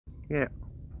Yeah.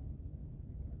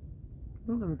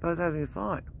 Look at them both having a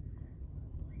fight.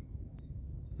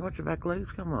 Watch your back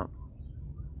legs come up.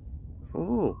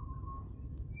 Oh,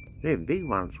 they're big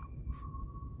ones.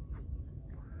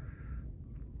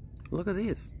 Look at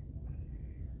this.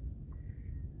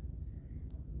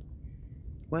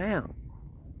 Wow.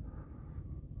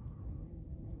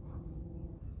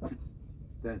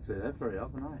 Don't see that very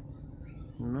often, eh?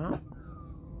 No.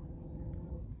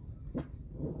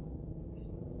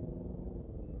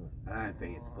 I don't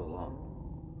think it's full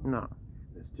on. No.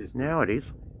 It's just Now it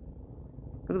is.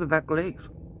 Look at the back legs.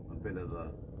 a bit of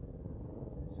a...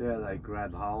 See how they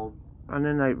grab hold? And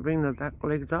then they bring the back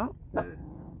legs up. Yeah.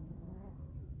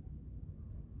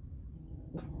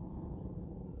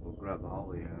 We'll grab a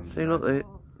hold here. See, look, the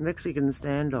Mexican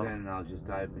standoff. Then they'll just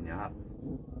open you up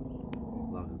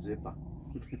like a zipper.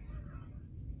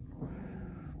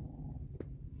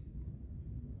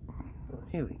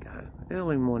 Here we go.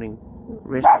 Early morning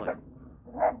wrestling.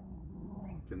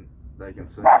 They can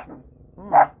see.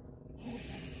 Mm.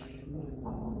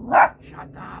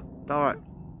 Shut up! Alright.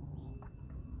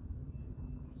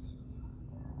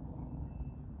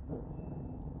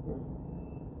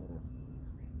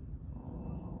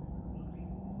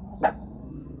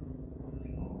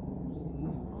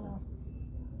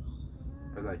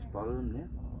 Have they spotted them now?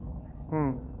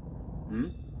 Hmm. Hmm?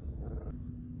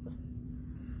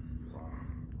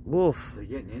 Woof. They're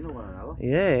getting into one another.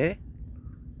 Yeah.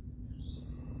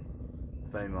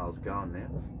 Female's gone now.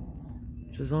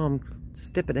 Just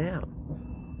stepping out.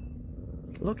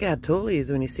 Look how tall he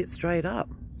is when he sits straight up.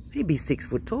 He'd be 6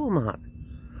 foot tall, Mark.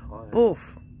 Oh, yeah.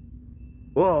 Boof.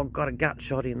 Whoa, got a gut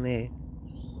shot in there.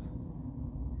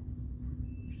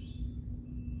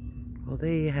 Well,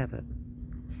 there you have it.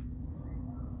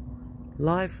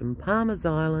 Live from Palmer's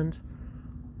Island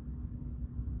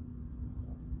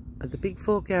at the Big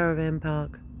Four Caravan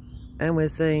Park, and we're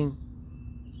seeing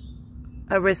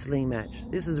a wrestling match.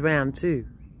 This is round 2.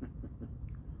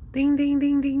 Ding, ding,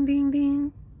 ding, ding, ding,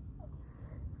 ding.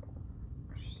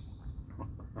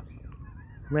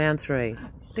 Round 3.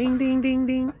 Ding, ding, ding,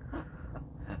 ding.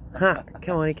 Huh,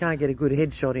 come on, he can't get a good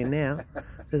headshot in now.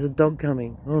 There's a dog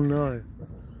coming. Oh no.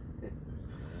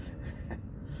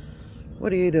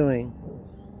 What are you doing?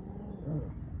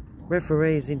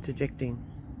 Referee's interjecting.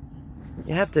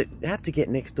 You have to get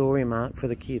next door here, Mark, for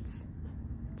the kids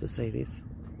to see this.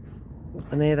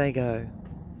 And there they go.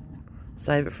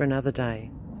 Save it for another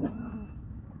day.